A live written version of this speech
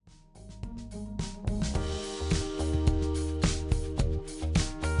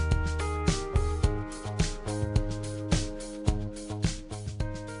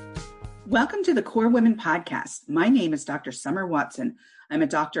Welcome to the Core Women Podcast. My name is Dr. Summer Watson. I'm a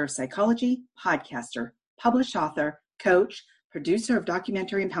doctor of psychology, podcaster, published author, coach, producer of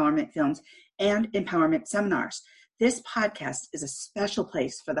documentary empowerment films, and empowerment seminars. This podcast is a special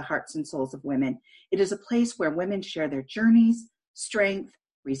place for the hearts and souls of women. It is a place where women share their journeys, strength,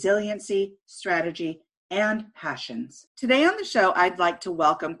 resiliency, strategy, and passions. Today on the show, I'd like to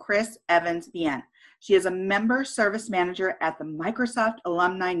welcome Kris Evans-Bien. She is a member service manager at the Microsoft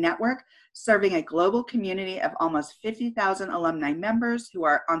Alumni Network, serving a global community of almost 50,000 alumni members who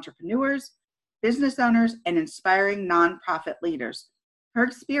are entrepreneurs, business owners, and inspiring nonprofit leaders. Her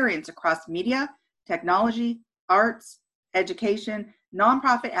experience across media, technology, arts, education,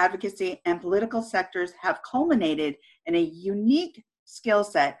 nonprofit advocacy, and political sectors have culminated in a unique skill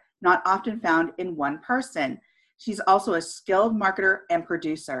set not often found in one person. She's also a skilled marketer and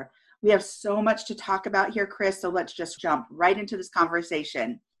producer. We have so much to talk about here, Kris, so let's just jump right into this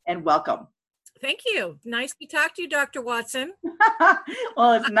conversation, and welcome. Thank you. Nice to talk to you, Dr. Watson.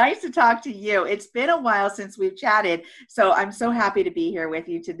 Well, it's nice to talk to you. It's been a while since we've chatted, so I'm so happy to be here with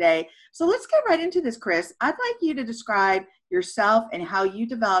you today. So let's get right into this, Kris. I'd like you to describe yourself and how you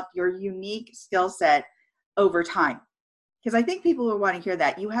developed your unique skill set over time, because I think people will want to hear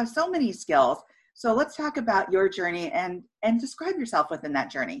that. You have so many skills, so let's talk about your journey and describe yourself within that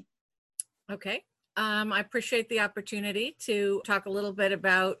journey. Okay. I appreciate the opportunity to talk a little bit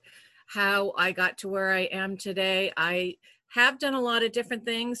about how I got to where I am today. I have done a lot of different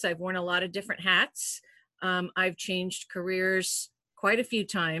things. I've worn a lot of different hats. I've changed careers quite a few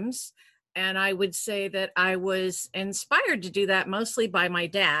times. And I would say that I was inspired to do that mostly by my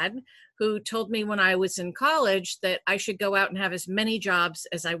dad, who told me when I was in college that I should go out and have as many jobs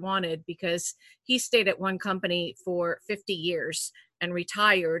as I wanted, because he stayed at one company for 50 years and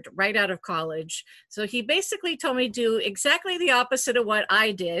retired right out of college. So he basically told me to do exactly the opposite of what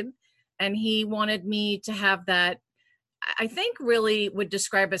I did. And he wanted me to have that, I think really would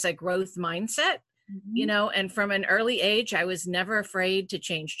describe as a growth mindset, and from an early age, I was never afraid to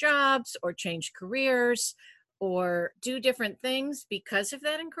change jobs or change careers or do different things because of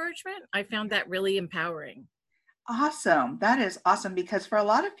that encouragement. I found that really empowering. Awesome. That is awesome, because for a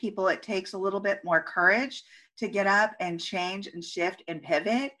lot of people, it takes a little bit more courage to get up and change and shift and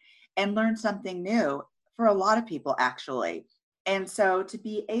pivot and learn something new, for a lot of people, actually. And so to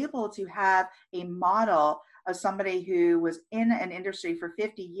be able to have a model of somebody who was in an industry for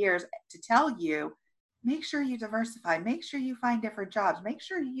 50 years to tell you, make sure you diversify, make sure you find different jobs, make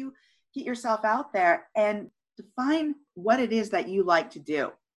sure you get yourself out there and define what it is that you like to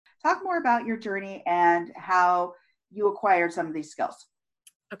do. Talk more about your journey and how you acquired some of these skills.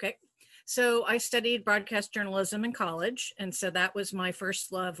 Okay. So I studied broadcast journalism in college. And so that was my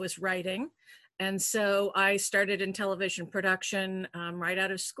first love, was writing. And so I started in television production right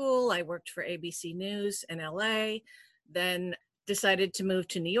out of school. I worked for ABC News in LA, then decided to move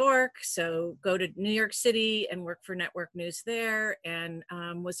to New York. So go to New York City and work for network news there, and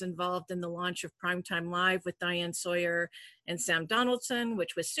was involved in the launch of Primetime Live with Diane Sawyer and Sam Donaldson,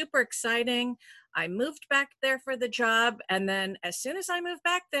 which was super exciting. I moved back there for the job. And then as soon as I moved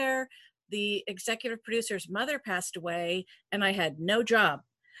back there, the executive producer's mother passed away and I had no job.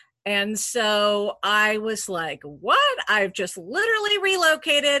 And so I was like, what? I've just literally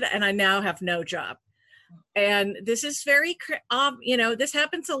relocated and I now have no job. And this is very, this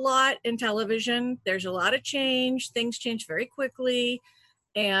happens a lot in television. There's a lot of change. Things change very quickly.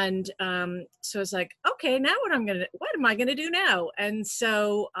 And so I was like, okay, now what am I going to do now? And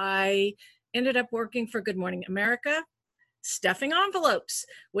so I ended up working for Good Morning America, stuffing envelopes,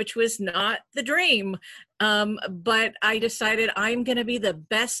 which was not the dream. But I decided I'm going to be the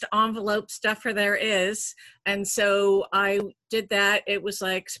best envelope stuffer there is. And so I did that. It was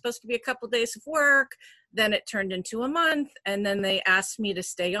like supposed to be a couple of days of work. Then it turned into a month. And then they asked me to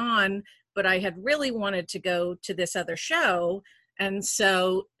stay on, but I had really wanted to go to this other show. And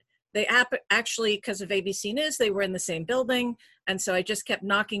so they actually, because of ABC News, they were in the same building. And so I just kept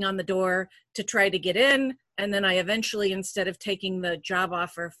knocking on the door to try to get in. And then I eventually, instead of taking the job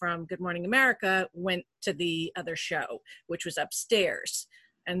offer from Good Morning America, went to the other show, which was upstairs.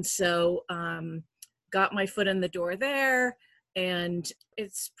 And so got my foot in the door there. And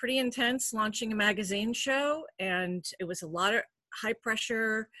it's pretty intense launching a magazine show. And it was a lot of high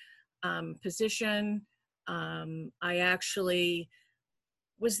pressure position. I actually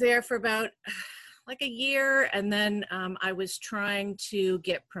was there for about like a year. And then I was trying to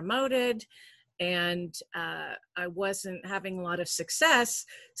get promoted. And I wasn't having a lot of success.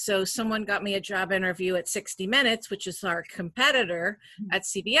 So someone got me a job interview at 60 Minutes, which is our competitor at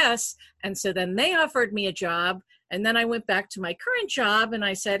CBS. And so then they offered me a job. And then I went back to my current job and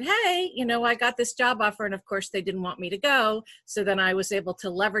I said, hey, I got this job offer. And of course they didn't want me to go. So then I was able to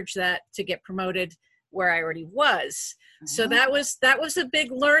leverage that to get promoted where I already was. So that was a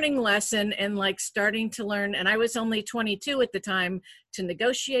big learning lesson, and like starting to learn. And I was only 22 at the time, to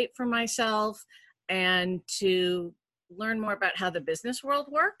negotiate for myself and to learn more about how the business world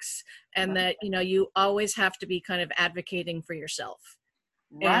works, and that, you always have to be kind of advocating for yourself.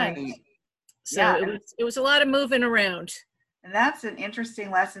 Right. And so it was a lot of moving around. And that's an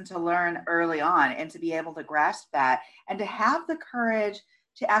interesting lesson to learn early on, and to be able to grasp that and to have the courage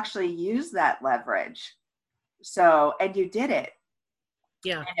to actually use that leverage. So, and you did it.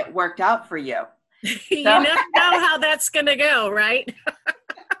 Yeah. And it worked out for you. You never know how that's going to go, right?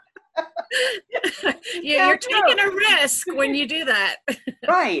 You're taking a risk when you do that.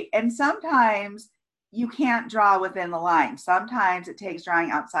 Right. And sometimes you can't draw within the lines. Sometimes it takes drawing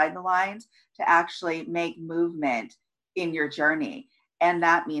outside the lines to actually make movement in your journey. And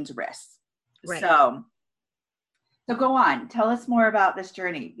that means risk. Right. So go on, tell us more about this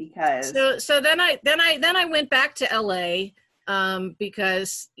journey, because so then I went back to LA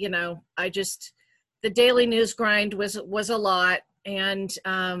because the daily news grind was a lot, and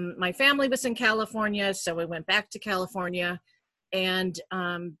my family was in California, so we went back to California and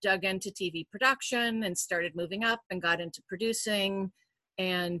dug into TV production and started moving up and got into producing,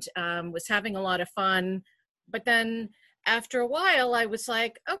 and was having a lot of fun. But then after a while, I was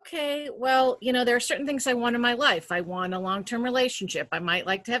like, okay, well, there are certain things I want in my life. I want a long-term relationship. I might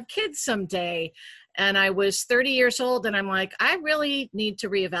like to have kids someday. And I was 30 years old, and I'm like, I really need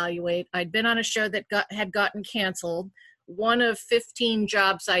to reevaluate. I'd been on a show that had gotten canceled, one of 15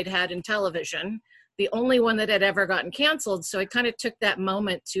 jobs I'd had in television, the only one that had ever gotten canceled. So I kind of took that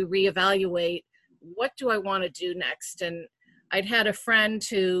moment to reevaluate, what do I want to do next? And I'd had a friend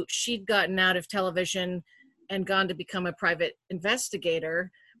who she'd gotten out of television and gone to become a private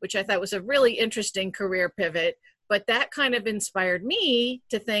investigator, which I thought was a really interesting career pivot. But that kind of inspired me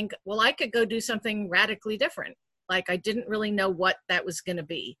to think, well, I could go do something radically different. Like, I didn't really know what that was going to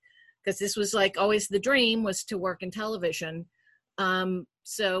be, because this was like always the dream, was to work in television.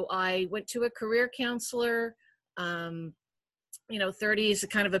 So I went to a career counselor. 30 is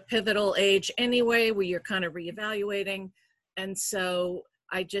kind of a pivotal age anyway, where you're kind of reevaluating. And so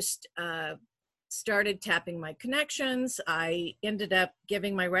I just started tapping my connections. I ended up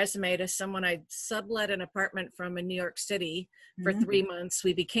giving my resume to someone. I sublet an apartment from in New York City for 3 months.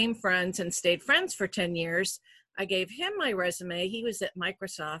 We became friends and stayed friends for 10 years. I gave him my resume. He was at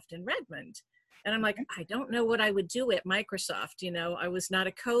Microsoft in Redmond. And I'm like, I don't know what I would do at Microsoft. I was not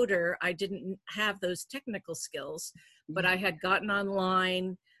a coder. I didn't have those technical skills, but I had gotten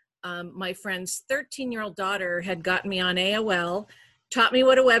online. My friend's 13-year-old daughter had gotten me on AOL, taught me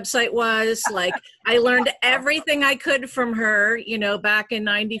what a website was. Like, I learned everything I could from her, back in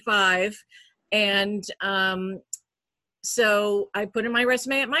 95. And so I put in my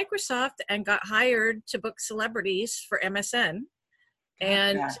resume at Microsoft and got hired to book celebrities for MSN.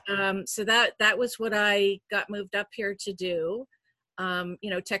 And so that was what I got moved up here to do.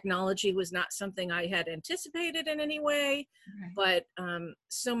 Technology was not something I had anticipated in any way, but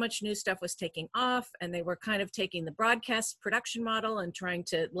so much new stuff was taking off, and they were kind of taking the broadcast production model and trying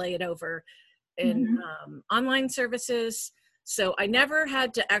to lay it over in online services. So I never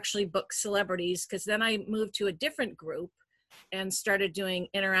had to actually book celebrities, because then I moved to a different group and started doing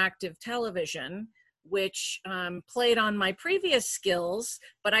interactive television, which played on my previous skills,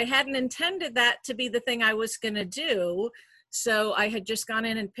 but I hadn't intended that to be the thing I was going to do. So I had just gone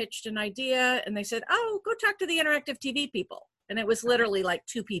in and pitched an idea, and they said, oh, go talk to the interactive TV people. And it was literally like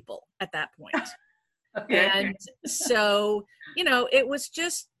 2 people at that point. And so, it was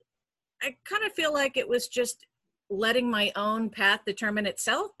just, I kind of feel like it was just letting my own path determine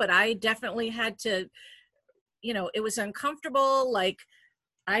itself, but I definitely had to, it was uncomfortable. Like,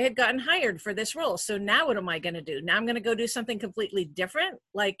 I had gotten hired for this role. So now what am I going to do? Now I'm going to go do something completely different.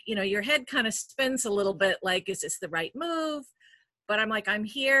 Like, your head kind of spins a little bit, like, is this the right move? But I'm like, I'm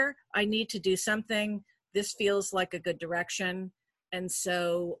here. I need to do something. This feels like a good direction. And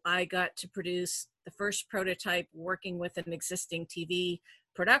so I got to produce the first prototype working with an existing TV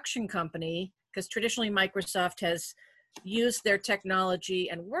production company, because traditionally Microsoft has used their technology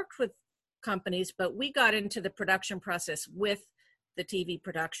and worked with companies, but we got into the production process with the TV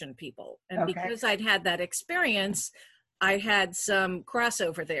production people. And because I'd had that experience, I had some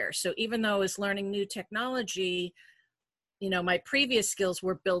crossover there. So even though I was learning new technology, my previous skills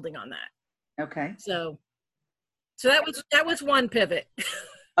were building on that. Okay. So that was one pivot.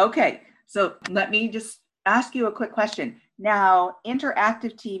 Okay. So let me just ask you a quick question. Now,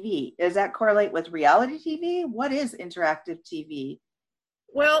 interactive TV, does that correlate with reality TV? What is interactive TV?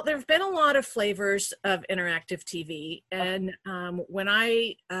 Well, there have been a lot of flavors of interactive TV. Okay. And when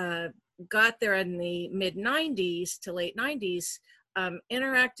I got there in the mid 90s to late 90s,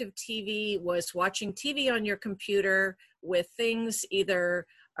 interactive TV was watching TV on your computer with things either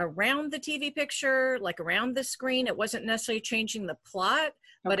around the TV picture, like around the screen. It wasn't necessarily changing the plot,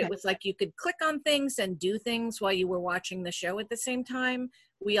 but Okay. it was like you could click on things and do things while you were watching the show at the same time.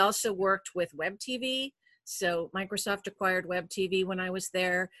 We also worked with web TV. So Microsoft acquired web TV when I was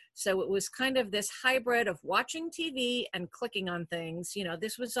there. So it was kind of this hybrid of watching TV and clicking on things. You know,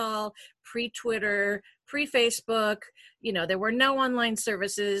 this was all pre-Twitter, pre-Facebook. You know, there were no online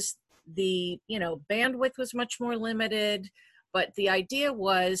services. The, you know, bandwidth was much more limited. But the idea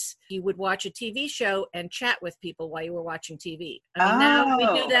was you would watch a TV show and chat with people while you were watching TV. I mean, now we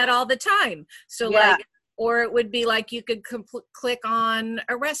do that all the time. So Yeah. like, or it would be like you could click on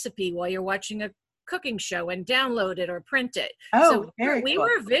a recipe while you're watching a cooking show and download it or print it. Oh, So very we cool.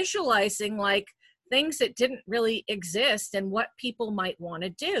 were visualizing like things that didn't really exist and what people might want to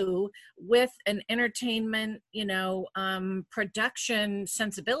do with an entertainment, you know, production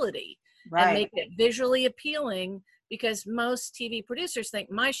sensibility and Right. make it visually appealing, because most TV producers think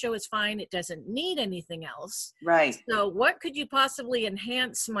my show is fine, it doesn't need anything else. Right. So what could you possibly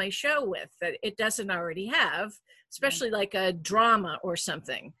enhance my show with that it doesn't already have, especially like a drama or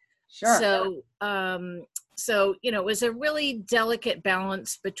something? Sure. So, you know, it was a really delicate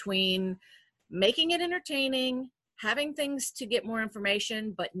balance between making it entertaining, having things to get more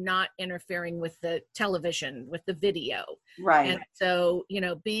information, but not interfering with the television, with the video. Right. And so, you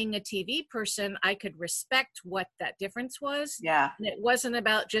know, being a TV person, I could respect what that difference was. Yeah. And it wasn't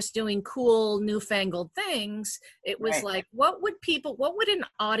about just doing cool, newfangled things. It was Right. like, what would an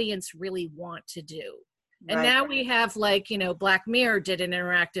audience really want to do? And Right. now we have, like, you know, Black Mirror did an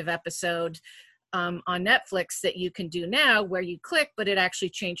interactive episode on Netflix that you can do now where you click, but it actually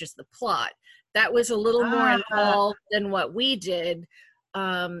changes the plot. That was a little more involved than what we did.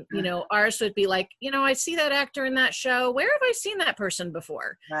 You know, ours would be like, you know, I see that actor in that show. Where have I seen that person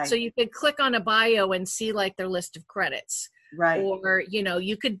before? Right. So you could click on a bio and see like their list of credits. Right. Or, you know,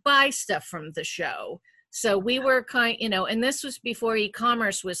 you could buy stuff from the show. So we were you know, and this was before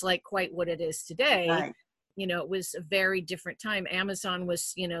e-commerce was like quite what it is today. Right. You know, it was a very different time. Amazon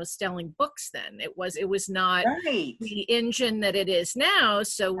was, you know, selling books then. It was not Right. the engine that it is now.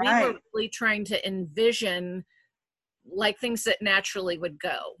 So we were really trying to envision like things that naturally would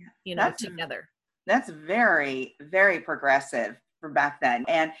go, you know, together. That's very, very progressive for back then.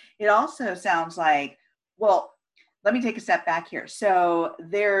 And it also sounds like, well, let me take a step back here. So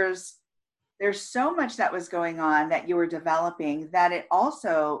there's so much that was going on that you were developing that it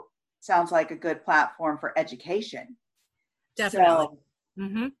also sounds like a good platform for education. Definitely.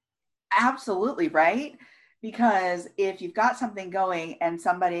 So, absolutely, right? Because if you've got something going and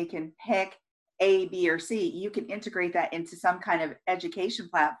somebody can pick A, B, or C, you can integrate that into some kind of education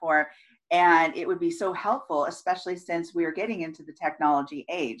platform. And it would be so helpful, especially since we're getting into the technology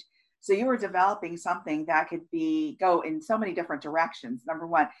age. So you were developing something that could go in so many different directions, number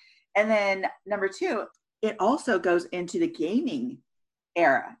one. And then number two, it also goes into the gaming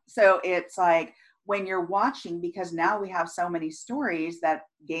era. So it's like when you're watching, because now we have so many stories that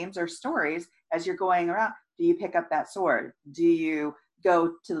games are stories, as you're going around, do you pick up that sword? Do you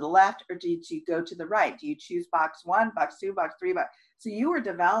go to the left or do you go to the right? Do you choose box 1, box 2, box 3, box? So you were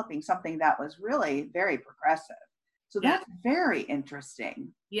developing something that was really very progressive. So that's very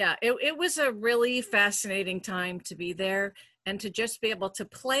interesting. Yeah, it was a really fascinating time to be there and to just be able to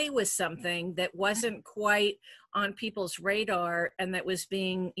play with something that wasn't quite on people's radar and that was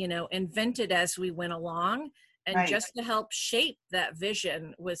being, you know, invented as we went along. And just to help shape that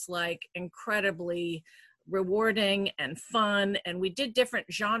vision was like incredibly rewarding and fun. And we did different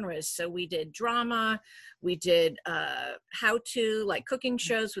genres. So we did drama, we did how-to, like cooking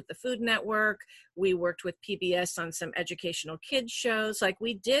shows with the Food Network. We worked with PBS on some educational kids shows. Like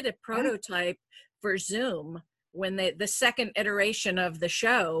we did a prototype for Zoom when the second iteration of the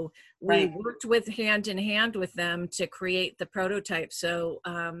show, we worked with hand in hand with them to create the prototype. So,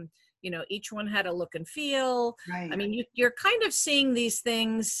 you know, each one had a look and feel. I mean, you're kind of seeing these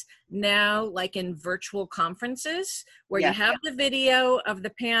things now, like in virtual conferences where you have the video of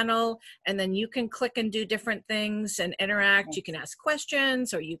the panel and then you can click and do different things and interact. You can ask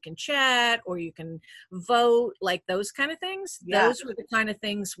questions or you can chat or you can vote, like those kind of things. Those were the kind of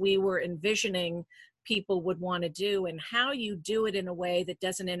things we were envisioning people would want to do and how you do it in a way that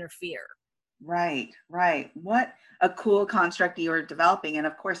doesn't interfere. Right, right. What a cool construct you were developing. And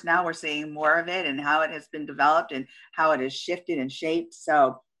of course, now we're seeing more of it and how it has been developed and how it has shifted and shaped.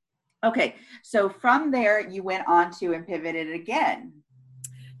 So, okay. So from there, you went on to and pivoted again.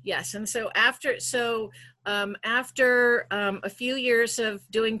 Yes, and so after a few years of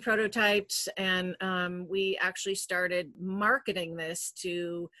doing prototypes, and we actually started marketing this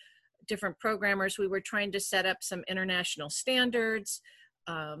to different programmers. We were trying to set up some international standards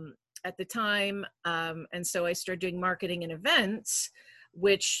at the time, and so I started doing marketing and events,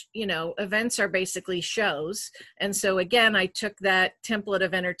 which, you know, events are basically shows. And so again, I took that template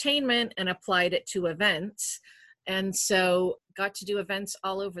of entertainment and applied it to events. And so got to do events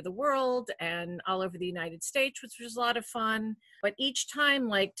all over the world and all over the United States, which was a lot of fun. But each time,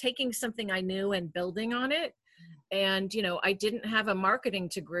 like taking something I knew and building on it. And, you know, I didn't have a marketing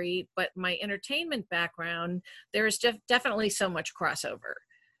degree, but my entertainment background, there is definitely so much crossover.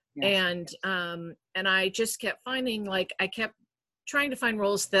 Yes. And I just kept finding, like, I kept trying to find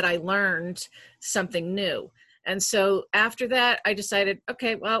roles that I learned something new. And so after that, I decided,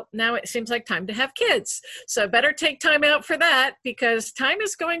 okay, well, now it seems like time to have kids. So I better take time out for that, because time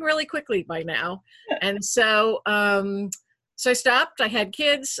is going really quickly by now. And so, so I stopped. I had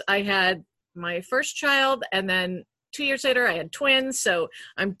kids. I had my first child, and then 2 years later, I had twins. So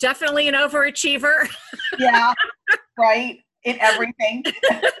I'm definitely an overachiever. Yeah, right. In everything.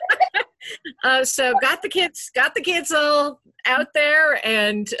 So got the kids all out there,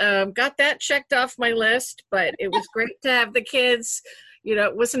 and got that checked off my list. But it was great to have the kids. You know,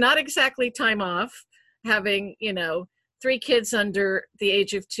 it was not exactly time off, having, you know, 3 kids under the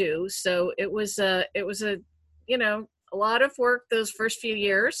age of 2. So it was a you know, a lot of work those first few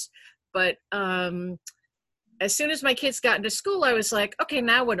years. But as soon as my kids got into school, I was like, okay,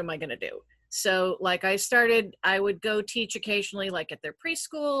 now what am I going to do? So like I would go teach occasionally, like at their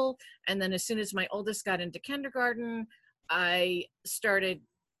preschool. And then as soon as my oldest got into kindergarten, I started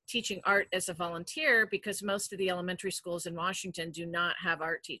teaching art as a volunteer, because most of the elementary schools in Washington do not have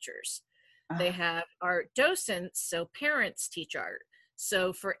art teachers. They have art docents, so parents teach art.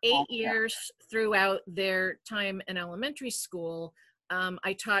 So for 8 years throughout their time in elementary school,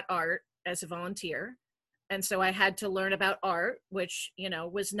 I taught art as a volunteer. And so I had to learn about art, which, you know,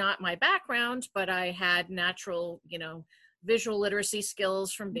 was not my background, but I had natural, you know, visual literacy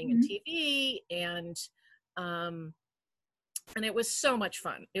skills from being in TV. And it was so much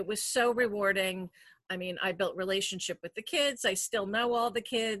fun. It was so rewarding. I mean, I built relationship with the kids. I still know all the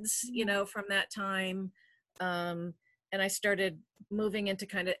kids, you know, from that time. And I started moving into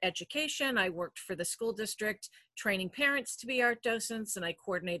kind of education. I worked for the school district, training parents to be art docents, and I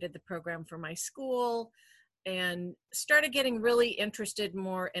coordinated the program for my school, and started getting really interested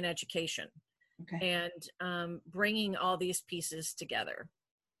more in education. Okay. And bringing all these pieces together.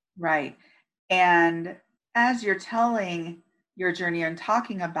 Right. And as you're telling your journey and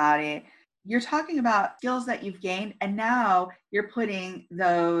talking about it, you're talking about skills that you've gained, and now you're putting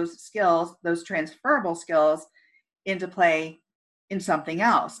those skills, those transferable skills, into play in something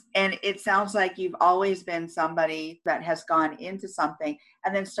else. And it sounds like you've always been somebody that has gone into something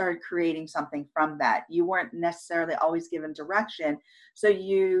and then started creating something from that. You weren't necessarily always given direction. So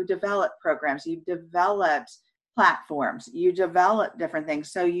you developed programs, you developed platforms, you developed different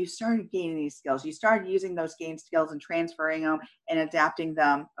things. So you started gaining these skills. You started using those gained skills and transferring them and adapting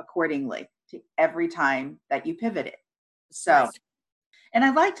them accordingly to every time that you pivoted. So, right. And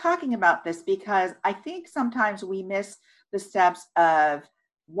I like talking about this because I think sometimes we miss the steps of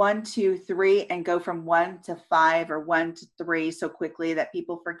 1, 2, 3 and go from 1 to 5 or 1 to 3 so quickly that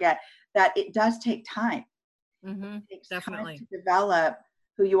people forget that it does take time. It takes definitely time to develop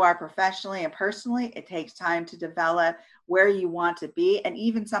who you are professionally and personally. It takes time to develop where you want to be. And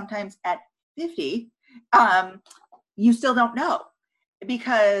even sometimes at 50, you still don't know,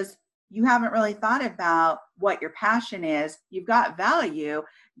 because you haven't really thought about what your passion is. You've got value.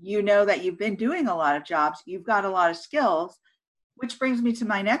 You know that you've been doing a lot of jobs. You've got a lot of skills, which brings me to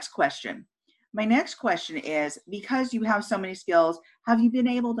my next question. My next question is, because you have so many skills, have you been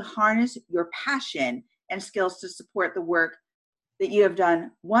able to harness your passion and skills to support the work that you have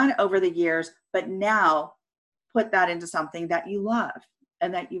done, one, over the years, but now put that into something that you love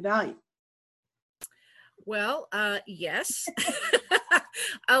and that you value? Well, yes.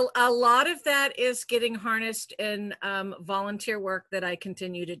 A lot of that is getting harnessed in volunteer work that I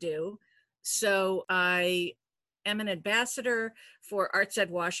continue to do. So I am an ambassador for Arts Ed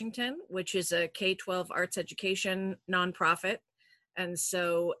Washington, which is a K-12 arts education nonprofit. And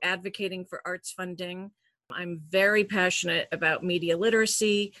so advocating for arts funding. I'm very passionate about media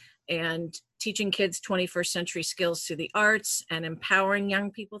literacy and teaching kids 21st century skills through the arts and empowering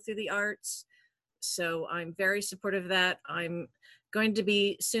young people through the arts. So I'm very supportive of that. I'm going to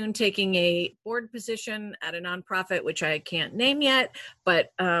be soon taking a board position at a nonprofit, which I can't name yet,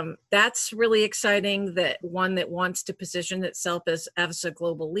 but that's really exciting, that one that wants to position itself as a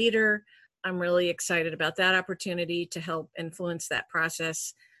global leader. I'm really excited about that opportunity to help influence that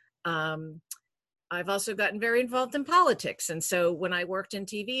process. I've also gotten very involved in politics. And so when I worked in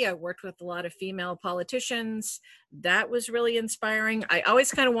TV, I worked with a lot of female politicians. That was really inspiring. I always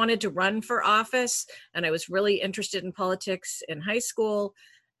kind of wanted to run for office, and I was really interested in politics in high school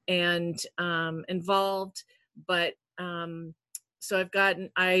and involved. But so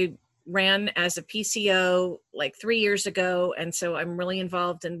I ran as a PCO like 3 years ago. And so I'm really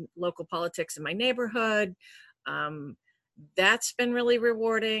involved in local politics in my neighborhood. That's been really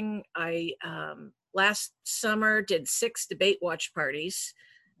rewarding. I last summer did 6 debate watch parties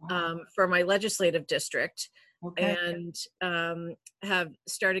for my legislative district. Okay. And have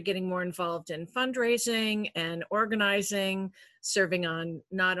started getting more involved in fundraising and organizing, serving on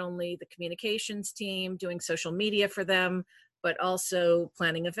not only the communications team, doing social media for them, but also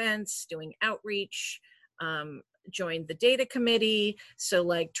planning events, doing outreach, joined the data committee. So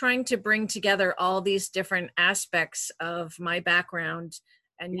like trying to bring together all these different aspects of my background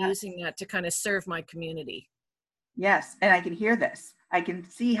and using that to kind of serve my community. Yes, and I can hear this. I can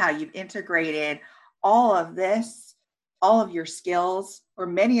see how you've integrated all of this, all of your skills, or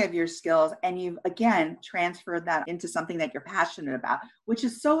many of your skills, and you've, again, transferred that into something that you're passionate about, which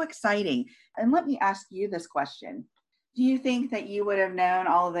is so exciting. And let me ask you this question. Do you think that you would have known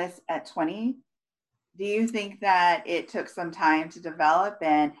all of this at 20? Do you think that it took some time to develop,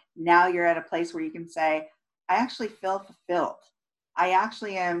 and now you're at a place where you can say, I actually feel fulfilled? I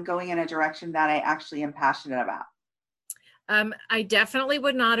actually am going in a direction that I actually am passionate about. I definitely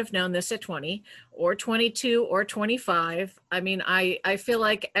would not have known this at 20 or 22 or 25. I mean, I feel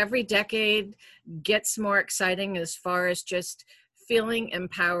like every decade gets more exciting as far as just feeling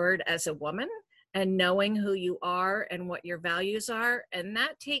empowered as a woman and knowing who you are and what your values are. And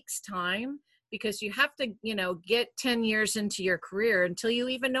that takes time, because you have to, get 10 years into your career until you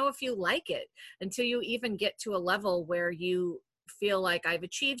even know if you like it, until you even get to a level where you feel like I've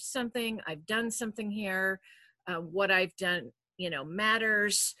achieved something, I've done something here, what I've done,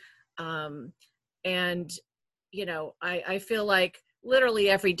 matters. And, I feel like literally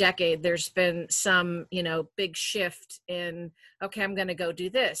every decade there's been some, big shift in, okay, I'm going to go do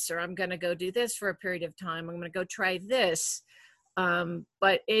this, or I'm going to go do this for a period of time. I'm going to go try this.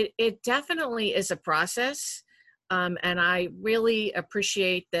 But it definitely is a process. And I really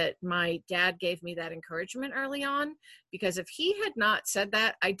appreciate that my dad gave me that encouragement early on, because if he had not said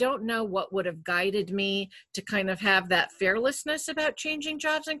that, I don't know what would have guided me to kind of have that fearlessness about changing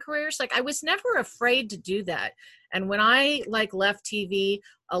jobs and careers. Like, I was never afraid to do that. And when I left TV,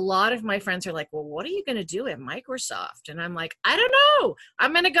 a lot of my friends are like, well, what are you going to do at Microsoft? And I'm like, I don't know.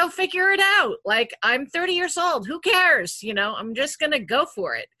 I'm going to go figure it out. Like, I'm 30 years old. Who cares? I'm just going to go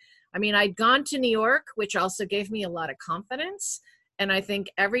for it. I mean, I'd gone to New York, which also gave me a lot of confidence. And I think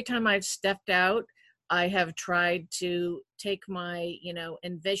every time I've stepped out, I have tried to take my,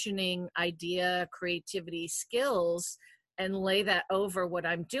 envisioning, idea, creativity skills and lay that over what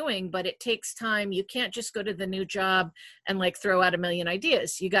I'm doing. But it takes time. You can't just go to the new job and throw out a million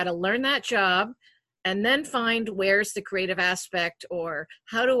ideas. You got to learn that job and then find where's the creative aspect, or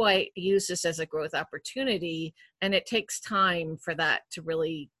how do I use this as a growth opportunity? And it takes time for that to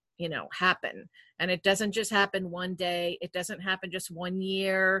really happen. And it doesn't just happen one day. It doesn't happen just 1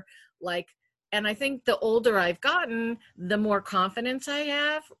 year. And I think the older I've gotten, the more confidence I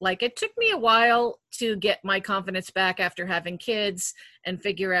have. It took me a while to get my confidence back after having kids and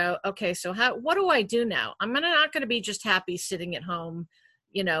figure out, okay, so what do I do now? I'm not going to be just happy sitting at home,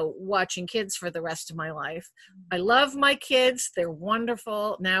 watching kids for the rest of my life. I love my kids. They're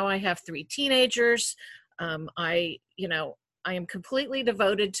wonderful. Now I have 3 teenagers. I am completely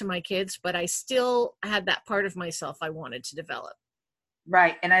devoted to my kids, but I still had that part of myself I wanted to develop.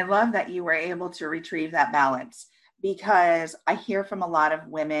 Right. And I love that you were able to retrieve that balance, because I hear from a lot of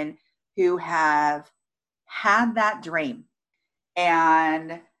women who have had that dream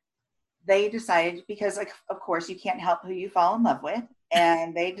and they decided, because of course you can't help who you fall in love with,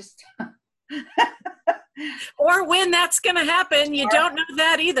 and they just or when that's going to happen. You don't know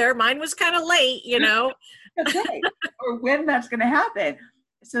that either. Mine was kind of late, That's right. Or when that's going to happen.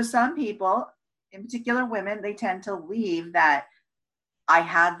 So some people, in particular women, they tend to leave that, I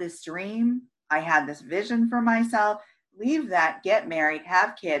had this dream, I had this vision for myself, leave that, get married,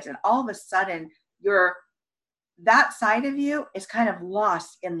 have kids, and all of a sudden that side of you is kind of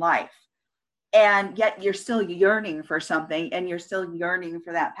lost in life. and yet you're still yearning for something, and you're still yearning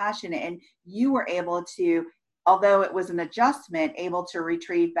for that passion. And you were able to, although it was an adjustment, able to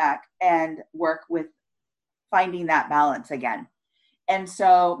retrieve back and work with finding that balance again. And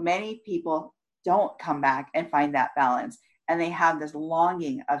so many people don't come back and find that balance, and they have this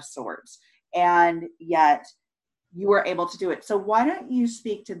longing of sorts, and yet you were able to do it. So why don't you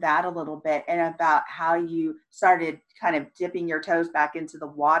speak to that a little bit, and about how you started kind of dipping your toes back into the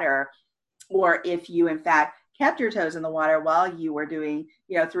water, or if you in fact kept your toes in the water while you were doing,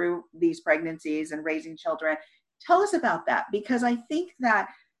 through these pregnancies and raising children. Tell us about that, because I think that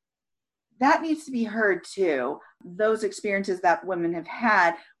needs to be heard too. Those experiences that women have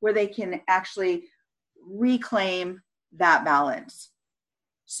had, where they can actually reclaim that balance.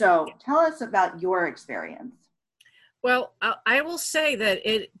 So tell us about your experience. Well, I will say that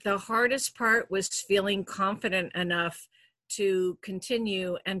the hardest part was feeling confident enough to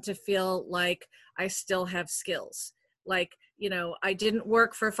continue and to feel like I still have skills. Like, I didn't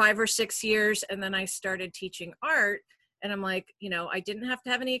work for 5 or 6 years, and then I started teaching art. And I'm like, I didn't have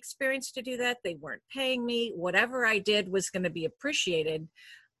to have any experience to do that. They weren't paying me. Whatever I did was going to be appreciated.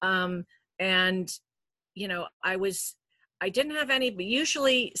 And, I didn't have any, but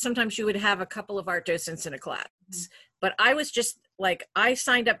usually sometimes you would have a couple of art docents in a class. But I was just like, I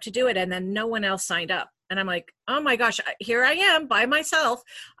signed up to do it, and then no one else signed up. And I'm like, oh my gosh, here I am by myself.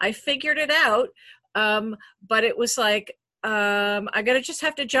 I figured it out. But it was like, I got to just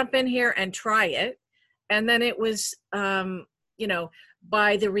have to jump in here and try it. And then it was,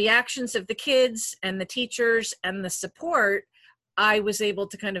 by the reactions of the kids and the teachers and the support, I was able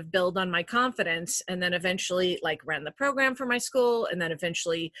to kind of build on my confidence, and then eventually ran the program for my school, and then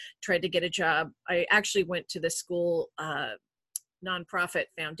eventually tried to get a job. I actually went to the school nonprofit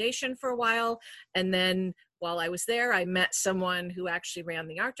foundation for a while. And then while I was there, I met someone who actually ran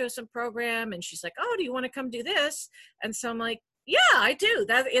the art docent program, and she's like, oh, do you want to come do this? And so I'm like, yeah, I do.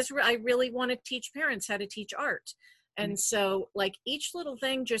 I really want to teach parents how to teach art. And so each little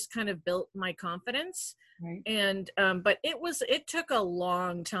thing just kind of built my confidence. Right. And, but it took a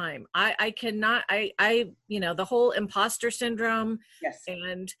long time. The whole imposter syndrome, Yes,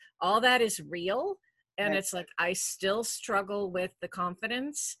 and all that is real. And right. it's like, I still struggle with the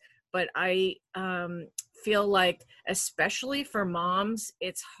confidence, but I feel like, especially for moms,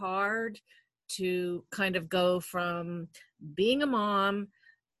 it's hard to kind of go from being a mom.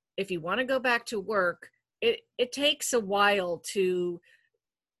 If you want to go back to work, it takes a while to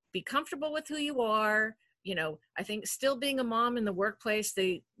be comfortable with who you are. I think still being a mom in the workplace,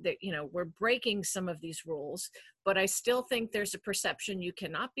 we're breaking some of these rules, but I still think there's a perception you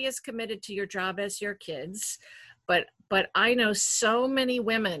cannot be as committed to your job as your kids. But I know so many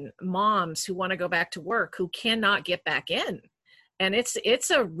women, moms, who want to go back to work, who cannot get back in. And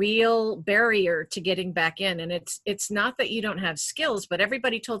it's a real barrier to getting back in. And it's not that you don't have skills, but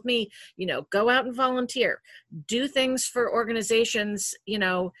everybody told me, go out and volunteer, do things for organizations,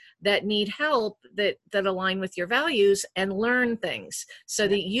 that need help, that align with your values, and learn things so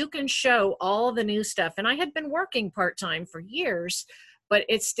that you can show all the new stuff. And I had been working part-time for years, but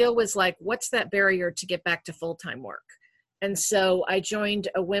it still was like, what's that barrier to get back to full-time work? And so I joined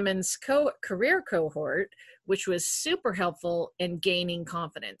a women's career cohort, which was super helpful in gaining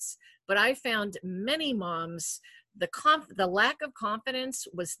confidence. But I found many moms, the lack of confidence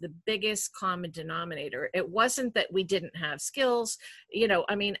was the biggest common denominator. It wasn't that we didn't have skills.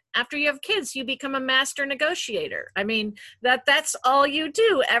 After you have kids, you become a master negotiator. That's all you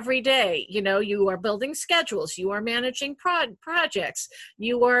do every day. You are building schedules, you are managing projects,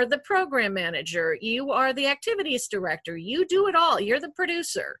 you are the program manager, you are the activities director, you do it all. You're the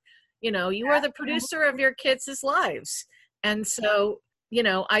producer. You are the producer of your kids' lives. And so,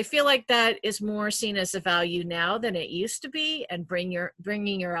 I feel like that is more seen as a value now than it used to be, and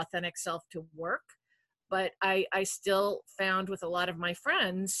bringing your authentic self to work. But I still found with a lot of my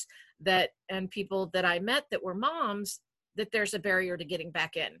friends and people that I met that were moms, that there's a barrier to getting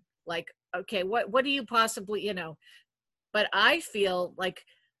back in. Like, okay, what do you possibly, but I feel like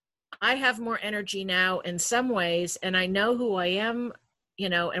I have more energy now in some ways, and I know who I am,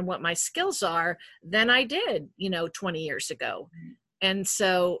 and what my skills are than I did, 20 years ago. And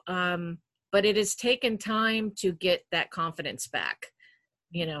so, but it has taken time to get that confidence back,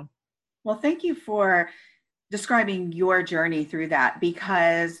 Well, thank you for describing your journey through that,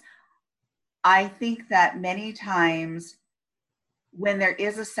 because I think that many times when there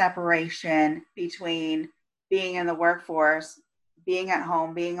is a separation between being in the workforce, being at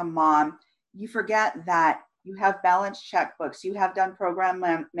home, being a mom, you forget that you have balanced checkbooks, you have done program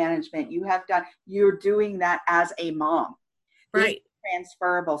management, you're doing that as a mom. Right. These are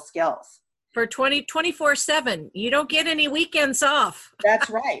transferable skills. For 24/7. You don't get any weekends off. That's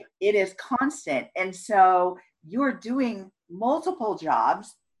right. It is constant. And so you're doing multiple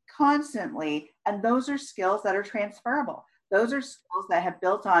jobs constantly, and those are skills that are transferable. Those are skills that have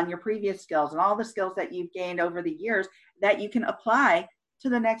built on your previous skills and all the skills that you've gained over the years that you can apply to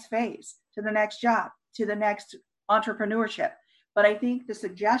the next phase, to the next job, to the next entrepreneurship. But I think the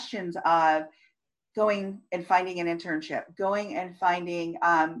suggestions of going and finding an internship, going and finding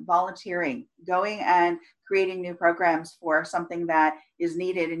volunteering, going and creating new programs for something that is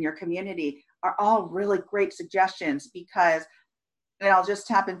needed in your community are all really great suggestions because, and I'll just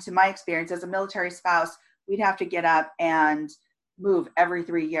tap into my experience as a military spouse, we'd have to get up and move every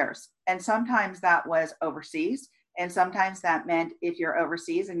 3 years. And sometimes that was overseas. And sometimes that meant if you're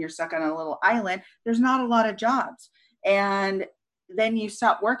overseas and you're stuck on a little island, there's not a lot of jobs. And then you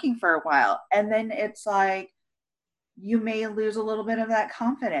stop working for a while. And then it's like, you may lose a little bit of that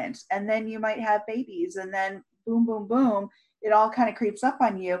confidence. And then you might have babies. And then boom, boom, boom, it all kind of creeps up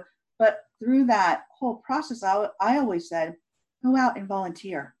on you. But through that whole process, I always said, go out and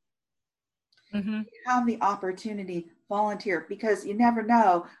volunteer. Mm-hmm. Have the opportunity, volunteer, because you never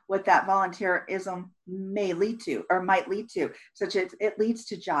know what that volunteerism may lead to or might lead to, such as it leads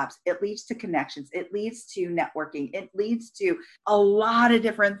to jobs, it leads to connections, it leads to networking, it leads to a lot of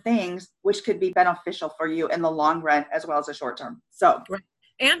different things, which could be beneficial for you in the long run as well as the short term. So, right.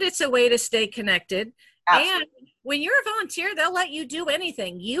 And it's a way to stay connected. Absolutely. And when you're a volunteer, they'll let you do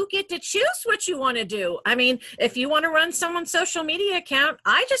anything. You get to choose what you want to do. I mean, if you want to run someone's social media account,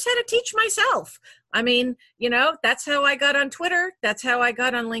 I just had to teach myself. I mean, that's how I got on Twitter. That's how I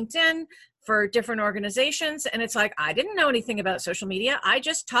got on LinkedIn for different organizations. And it's like, I didn't know anything about social media. I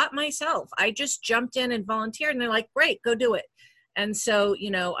just taught myself. I just jumped in and volunteered. And they're like, great, go do it. And so,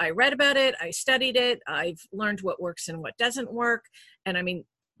 I read about it. I studied it. I've learned what works and what doesn't work. And I mean,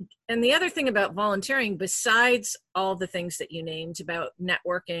 and the other thing about volunteering, besides all the things that you named about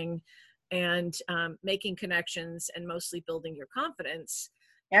networking and making connections and mostly building your confidence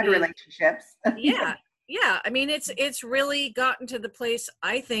and relationships. Yeah. I mean, it's really gotten to the place,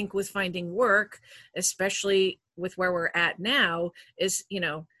 I think, with finding work, especially with where we're at now, is,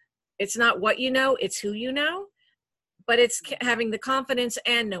 it's not what you know, it's who you know, but it's having the confidence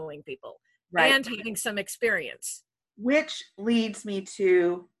and knowing people, right, and having some experience. Which leads me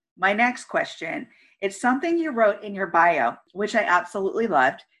to my next question. It's something you wrote in your bio, which I absolutely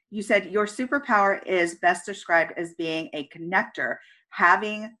loved. You said your superpower is best described as being a connector,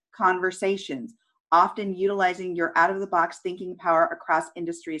 having conversations, often utilizing your out-of-the-box thinking power across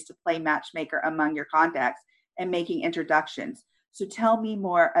industries to play matchmaker among your contacts and making introductions. So tell me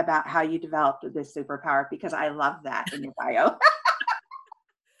more about how you developed this superpower, because I love that in your bio.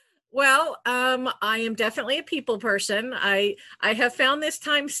 Well, I am definitely a people person. I have found this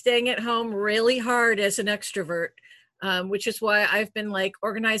time staying at home really hard as an extrovert, which is why I've been like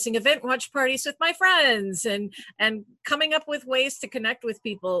organizing event watch parties with my friends and coming up with ways to connect with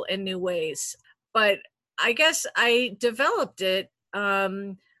people in new ways. But I guess I developed it.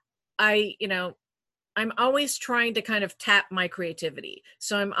 I'm always trying to kind of tap my creativity.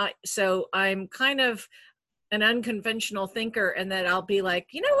 So I'm kind of an unconventional thinker, and that I'll be like,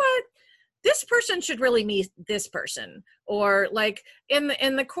 you know what, this person should really meet this person. Or like in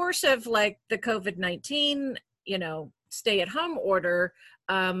the course of like the COVID-19, stay at home order,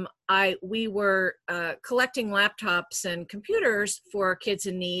 we were collecting laptops and computers for kids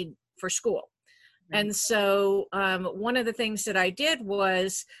in need for school. Mm-hmm. And so one of the things that I did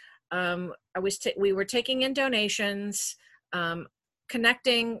was we were taking in donations,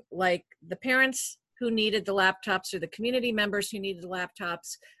 connecting like the parents who needed the laptops or the community members who needed the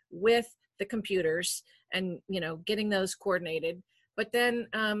laptops with the computers and, getting those coordinated. But then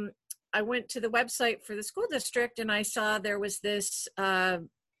I went to the website for the school district and I saw there was this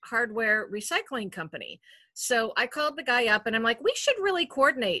hardware recycling company. So I called the guy up and I'm like, we should really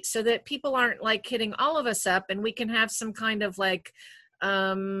coordinate so that people aren't like hitting all of us up, and we can have some kind of like,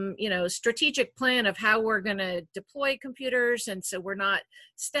 strategic plan of how we're going to deploy computers. And so we're not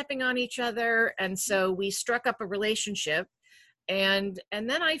stepping on each other. And so we struck up a relationship. And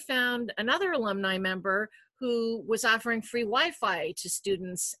then I found another alumni member who was offering free Wi-Fi to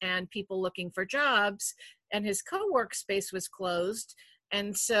students and people looking for jobs, and his co-work space was closed.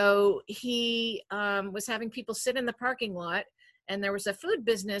 And so he was having people sit in the parking lot, and there was a food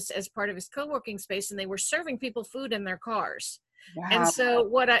business as part of his co-working space, and they were serving people food in their cars. Wow. And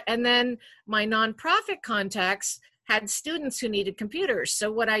so and then my nonprofit contacts had students who needed computers.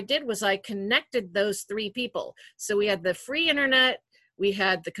 So what I did was I connected those three people. So we had the free internet, we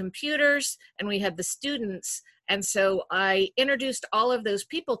had the computers, and we had the students. And so I introduced all of those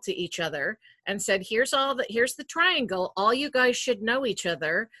people to each other and said, here's the triangle. All you guys should know each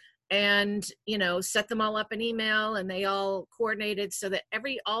other, and, set them all up in email, and they all coordinated so that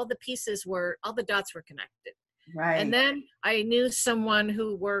all the dots were connected. Right. And then I knew someone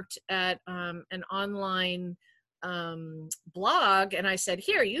who worked at an online blog, and I said,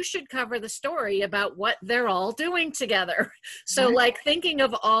 here, you should cover the story about what they're all doing together. So like thinking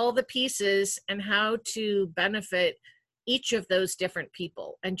of all the pieces and how to benefit each of those different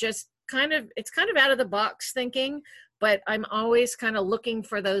people, and just it's kind of out of the box thinking, but I'm always kind of looking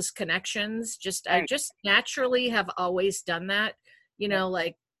for those connections. I just naturally have always done that,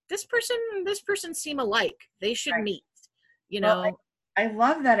 like this person seem alike. They should meet, Well, I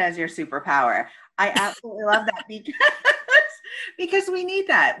love that as your superpower. I absolutely love that because we need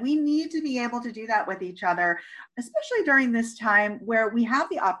that. We need to be able to do that with each other, especially during this time where we have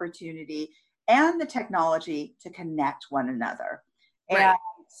the opportunity and the technology to connect one another and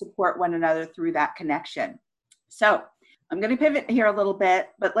support one another through that connection. So I'm going to pivot here a little bit,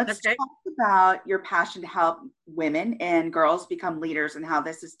 but let's talk about your passion to help women and girls become leaders and how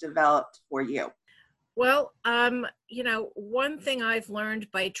this has developed for you. Well, one thing I've learned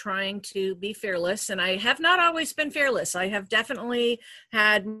by trying to be fearless, and I have not always been fearless. I have definitely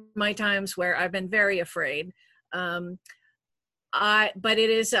had my times where I've been very afraid. But it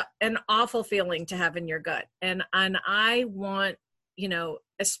is an awful feeling to have in your gut. And I want,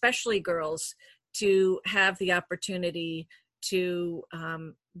 especially girls, to have the opportunity to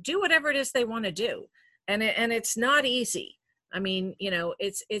do whatever it is they want to do. And it's not easy. I mean,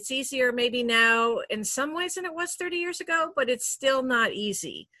 it's easier maybe now in some ways than it was 30 years ago, but it's still not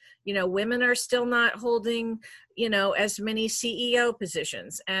easy. Women are still not holding, as many CEO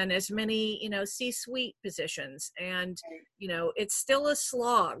positions and as many, C-suite positions. And, it's still a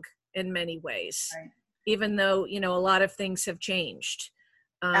slog in many ways, even though, a lot of things have changed.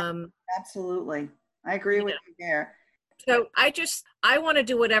 Absolutely. I agree with you there. So I want to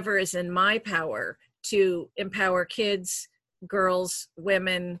do whatever is in my power to empower kids, girls,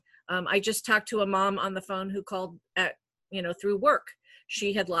 women. I just talked to a mom on the phone who called through work.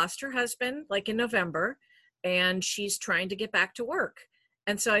 She had lost her husband like in November, and she's trying to get back to work.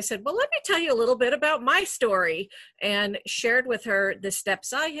 And so I said, well, let me tell you a little bit about my story, and shared with her the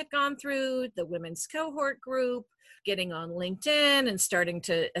steps I had gone through, the women's cohort group, getting on LinkedIn and starting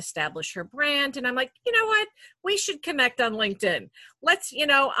to establish her brand. And I'm like, you know what, we should connect on LinkedIn. Let's,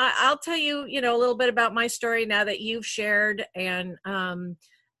 I'll tell you, a little bit about my story now that you've shared. And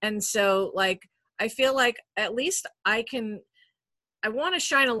so like, I feel like at least I want to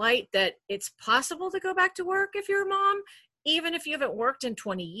shine a light that it's possible to go back to work if you're a mom. Even if you haven't worked in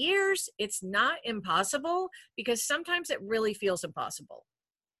 20 years, it's not impossible, because sometimes it really feels impossible.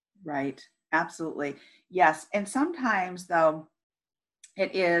 Right. Absolutely. Yes. And sometimes though,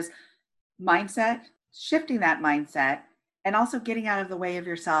 it is mindset, shifting that mindset, and also getting out of the way of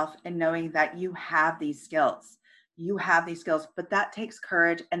yourself and knowing that you have these skills. You have these skills, but that takes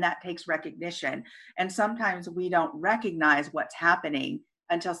courage and that takes recognition. And sometimes we don't recognize what's happening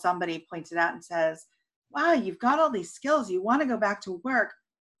until somebody points it out and says, wow, you've got all these skills. You want to go back to work.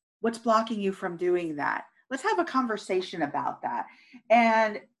 What's blocking you from doing that? Let's have a conversation about that.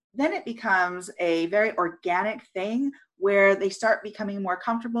 And then it becomes a very organic thing where they start becoming more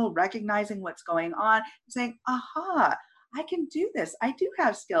comfortable, recognizing what's going on, saying, aha, I can do this. I do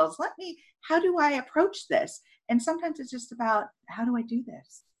have skills. How do I approach this? And sometimes it's just about, how do I do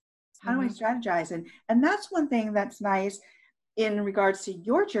this? How do I strategize? And that's one thing that's nice in regards to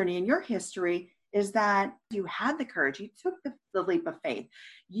your journey and your history, is that you had the courage. You took the leap of faith.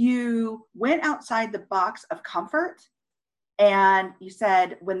 You went outside the box of comfort. And you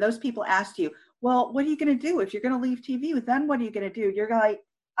said, when those people asked you, well, what are you going to do if you're going to leave TV? Then what are you going to do? You're like,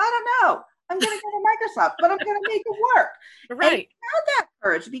 I don't know. I'm going to go to Microsoft, but I'm going to make it work. Right. And you had that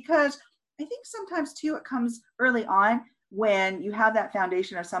courage, because I think sometimes too, it comes early on when you have that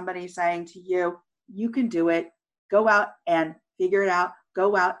foundation of somebody saying to you, you can do it. Go out and figure it out.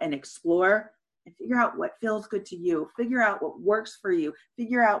 Go out and explore and figure out what feels good to you. Figure out what works for you.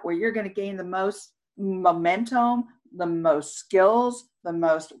 Figure out where you're going to gain the most momentum, the most skills, the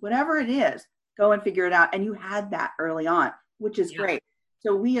most whatever it is. Go and figure it out. And you had that early on, which is great.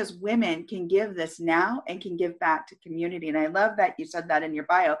 So we as women can give this now and can give back to community. And I love that you said that in your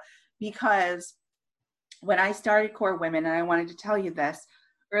bio, because when I started Core Women, and I wanted to tell you this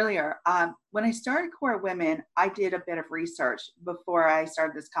earlier, when I started Core Women, I did a bit of research before I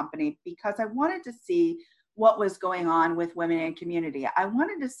started this company, because I wanted to see what was going on with women in community. I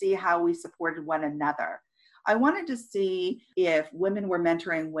wanted to see how we supported one another. I wanted to see if women were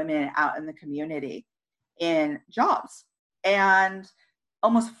mentoring women out in the community in jobs. And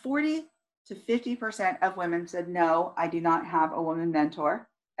almost 40 to 50% of women said, no, I do not have a woman mentor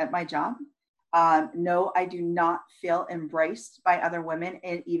at my job. No, I do not feel embraced by other women,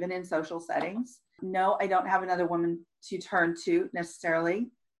 and even in social settings. No, I don't have another woman to turn to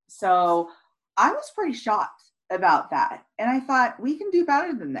necessarily. So I was pretty shocked about that. And I thought, we can do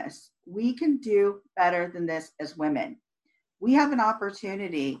better than this. We can do better than this as women. We have an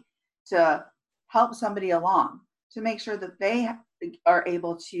opportunity to help somebody along, to make sure that they are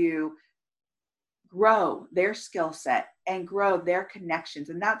able to grow their skill set and grow their connections.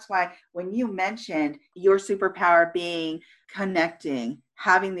 And that's why when you mentioned your superpower being connecting,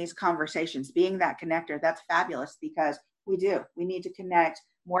 having these conversations, being that connector, that's fabulous, because we need to connect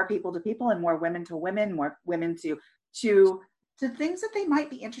more people to people and more women to women, more women to things that they might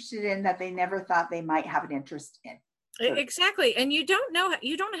be interested in that they never thought they might have an interest in. So, exactly. And you don't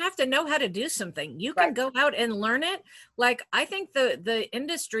have to know how to do something. You can go out and learn it. Like, I think the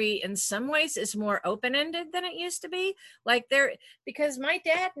industry in some ways is more open-ended than it used to be. Like, because my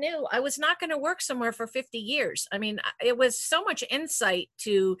dad knew I was not going to work somewhere for 50 years. I mean, it was so much insight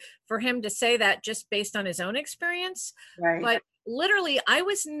for him to say that just based on his own experience. right. But literally, I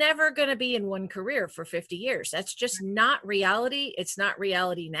was never going to be in one career for 50 years. That's just not reality. It's not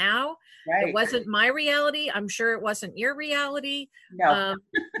reality now. Right. It wasn't my reality. I'm sure it wasn't your reality. No.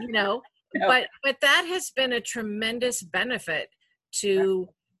 No. But that has been a tremendous benefit to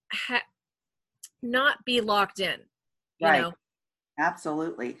not be locked in. You know?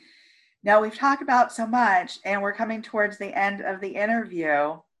 Absolutely. Now, we've talked about so much, and we're coming towards the end of the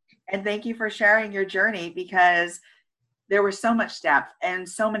interview. And thank you for sharing your journey, because there was so much depth and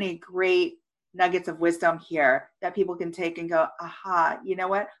so many great nuggets of wisdom here that people can take and go, aha, you know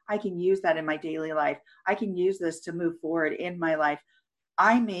what? I can use that in my daily life. I can use this to move forward in my life.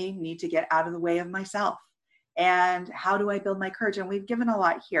 I may need to get out of the way of myself. And how do I build my courage? And we've given a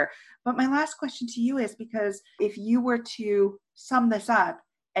lot here. But my last question to you is, because if you were to sum this up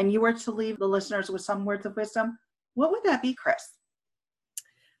and you were to leave the listeners with some words of wisdom, what would that be, Kris?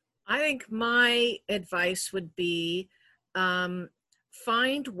 I think my advice would be,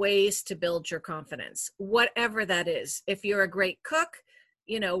 find ways to build your confidence, whatever that is. If you're a great cook,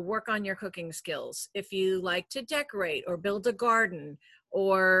 work on your cooking skills. If you like to decorate or build a garden,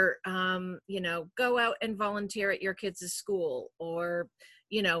 or, go out and volunteer at your kids' school, or,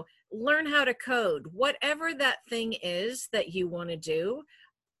 learn how to code, whatever that thing is that you want to do.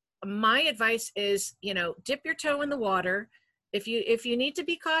 My advice is, dip your toe in the water. If you need to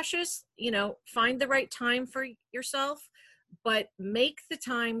be cautious, find the right time for yourself, but make the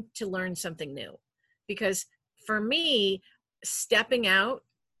time to learn something new. Because for me, stepping out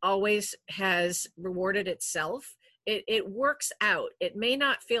always has rewarded itself. It works out. It may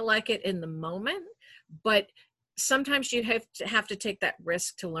not feel like it in the moment, but sometimes you have to take that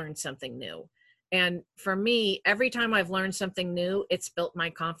risk to learn something new. And for me, every time I've learned something new, it's built my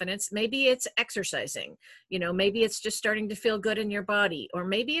confidence. Maybe it's exercising, maybe it's just starting to feel good in your body, or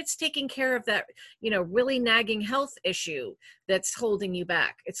maybe it's taking care of that, really nagging health issue that's holding you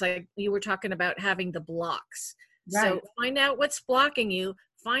back. It's like you were talking about having the blocks. Right. So find out what's blocking you,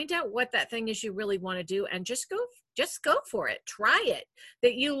 find out what that thing is you really want to do, and just go for it. Try it.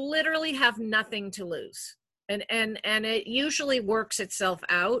 That you literally have nothing to lose. And it usually works itself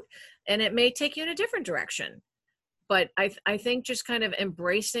out. And it may take you in a different direction. But I think just kind of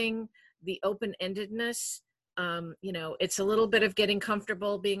embracing the open-endedness, it's a little bit of getting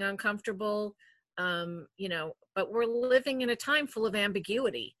comfortable, being uncomfortable, but we're living in a time full of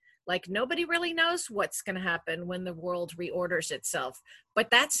ambiguity. Like, nobody really knows what's going to happen when the world reorders itself. But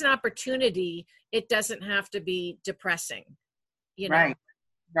that's an opportunity. It doesn't have to be depressing. Right.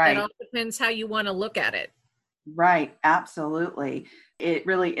 It all depends how you want to look at it. Right. Absolutely. It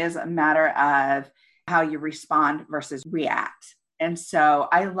really is a matter of how you respond versus react. And so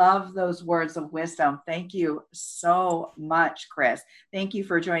I love those words of wisdom. Thank you so much, Kris. Thank you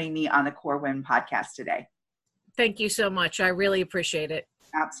for joining me on the Core Women podcast today. Thank you so much. I really appreciate it.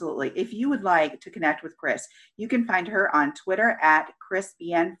 Absolutely. If you would like to connect with Kris, you can find her on Twitter at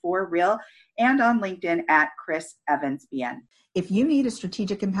KrisBN4Real and on LinkedIn at KrisEvansBN. If you need a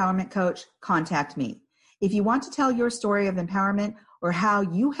strategic empowerment coach, contact me. If you want to tell your story of empowerment or how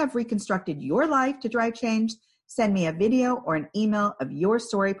you have reconstructed your life to drive change, send me a video or an email of your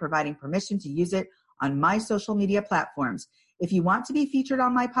story, providing permission to use it on my social media platforms. If you want to be featured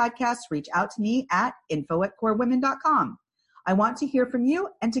on my podcast, reach out to me at info@corewomen.com. I want to hear from you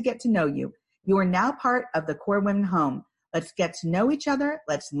and to get to know you. You are now part of the Core Women home. Let's get to know each other.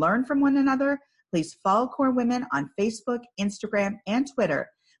 Let's learn from one another. Please follow Core Women on Facebook, Instagram, and Twitter.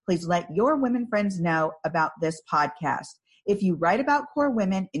 Please let your women friends know about this podcast. If you write about Core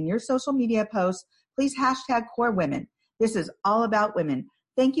Women in your social media posts, please hashtag Core Women. This is all about women.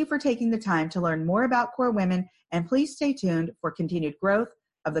 Thank you for taking the time to learn more about Core Women, and please stay tuned for continued growth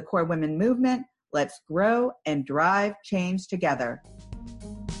of the Core Women movement. Let's grow and drive change together.